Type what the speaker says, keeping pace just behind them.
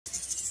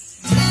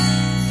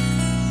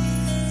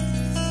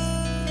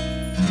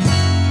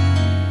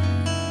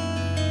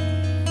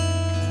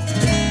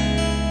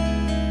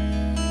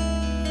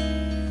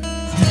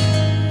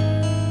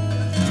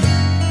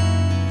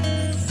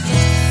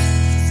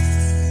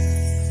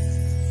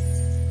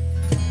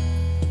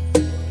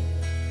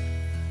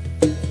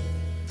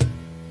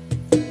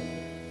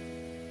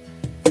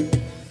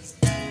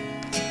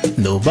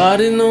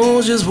Nobody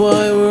knows just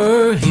why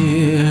we're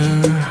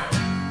here.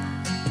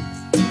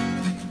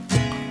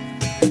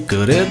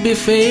 Could it be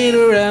fate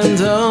or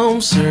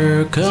random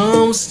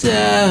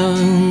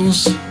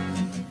circumstance?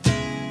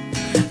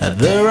 At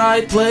the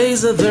right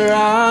place, at the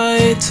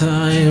right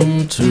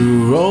time,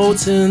 two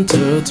roads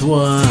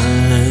intertwine.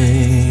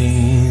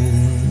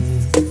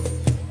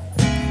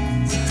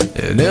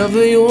 And if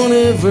the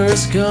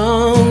universe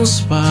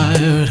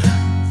conspired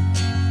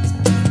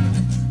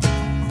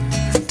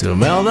to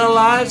melt our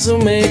lives, to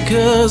make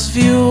us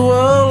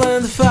fuel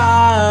and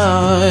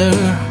fire,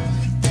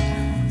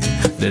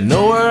 then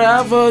know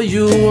wherever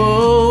you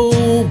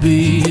will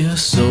be,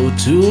 so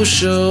too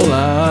shall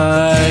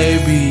I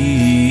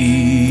be.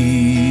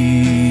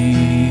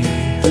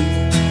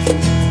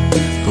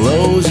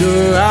 Close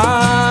your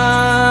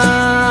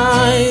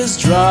eyes,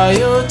 dry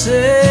your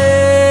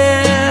tears,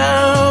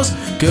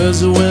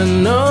 'cause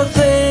when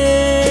nothing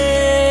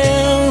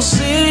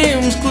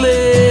seems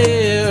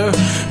clear,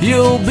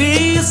 you'll be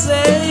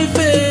safe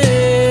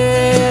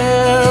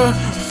here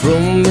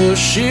from the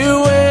sheer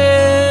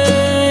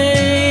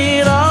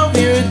weight of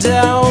your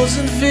doubts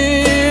and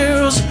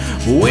fears.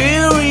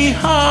 Weary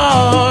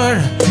heart,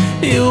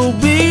 you'll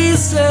be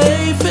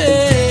safe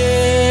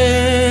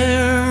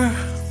here.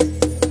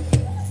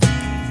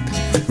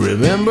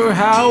 Remember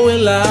how we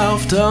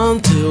laughed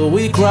until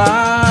we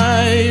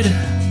cried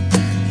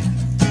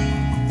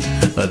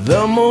at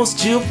the most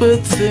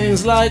stupid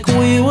things, like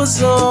we were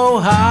so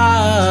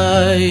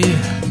high.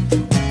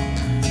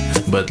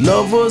 But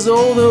love was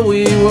all that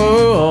we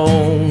were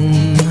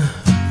on.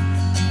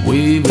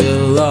 We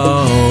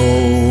belong.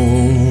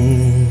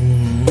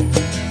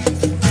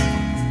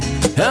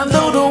 And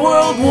though the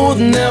world would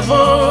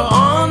never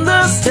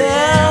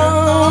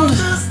understand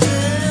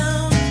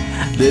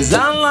this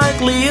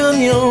unlikely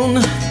union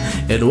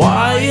and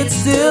why it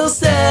still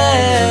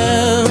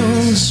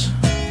stands,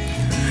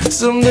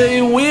 someday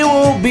we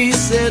will be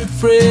set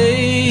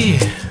free.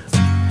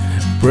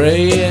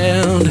 Pray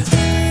and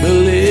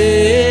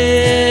believe.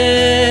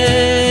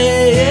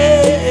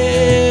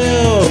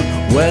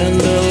 When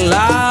the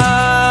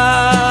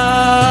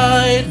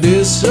light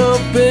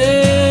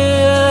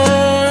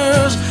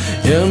disappears,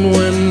 and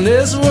when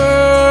this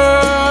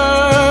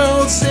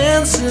world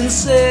seems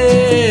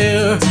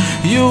sincere,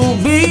 you'll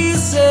be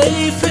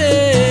safe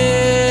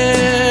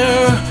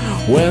here.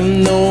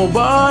 When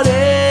nobody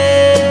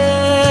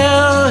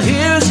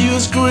hears you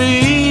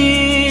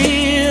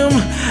scream,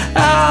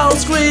 I'll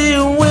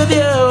scream with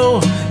you.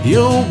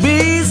 You'll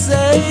be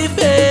safe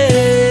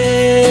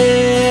here.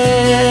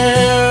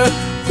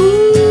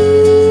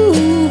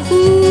 Ooh,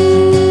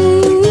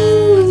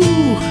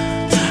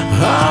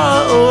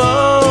 oh, oh.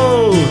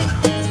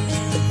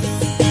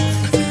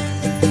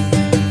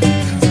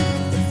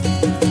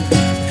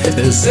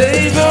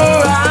 Save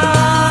your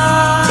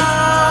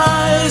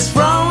eyes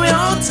from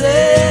your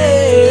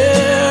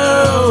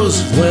tears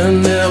when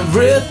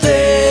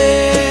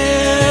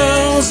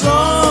everything's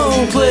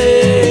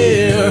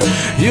unclear.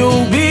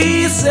 You'll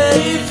be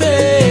safe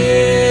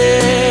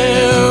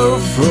here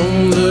from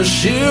the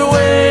sheer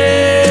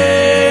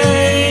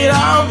weight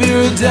of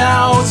your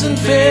doubts and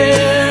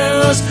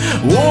fears.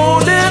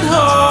 Wounded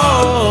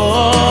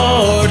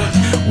heart,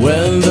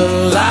 when the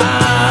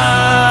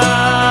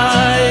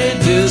light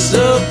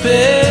disappears,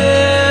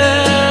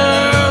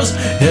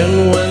 and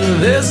when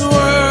this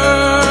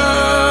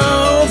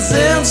world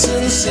seems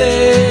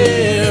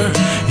sincere,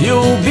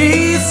 you'll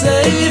be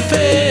safe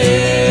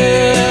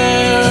here.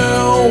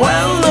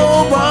 When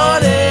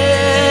nobody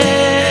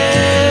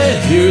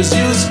hears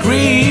you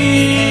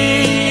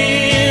scream,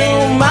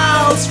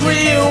 I'll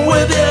scream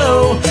with you.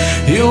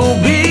 You'll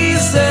be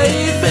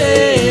safe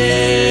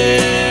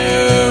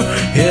here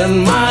in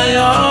my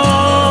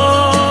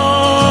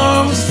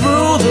arms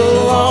through the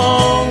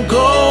long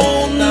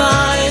cold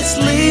night.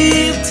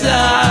 Sleep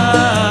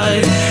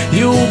tight.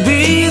 You'll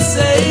be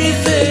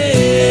safe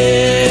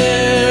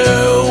here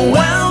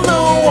when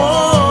no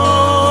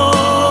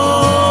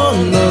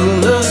one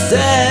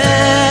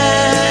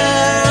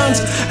understands.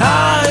 I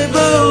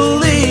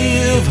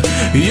believe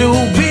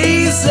you'll be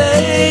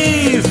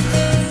safe.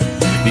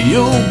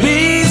 You'll be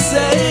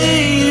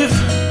safe.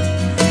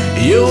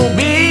 You'll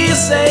be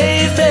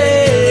safe here.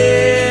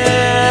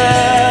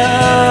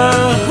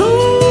 Ooh.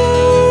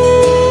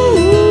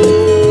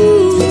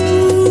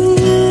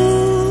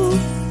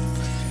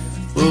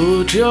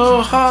 Put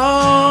your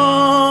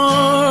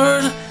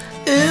heart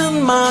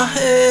in my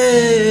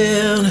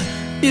hand.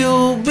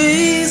 You'll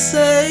be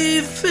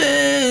safe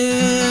here.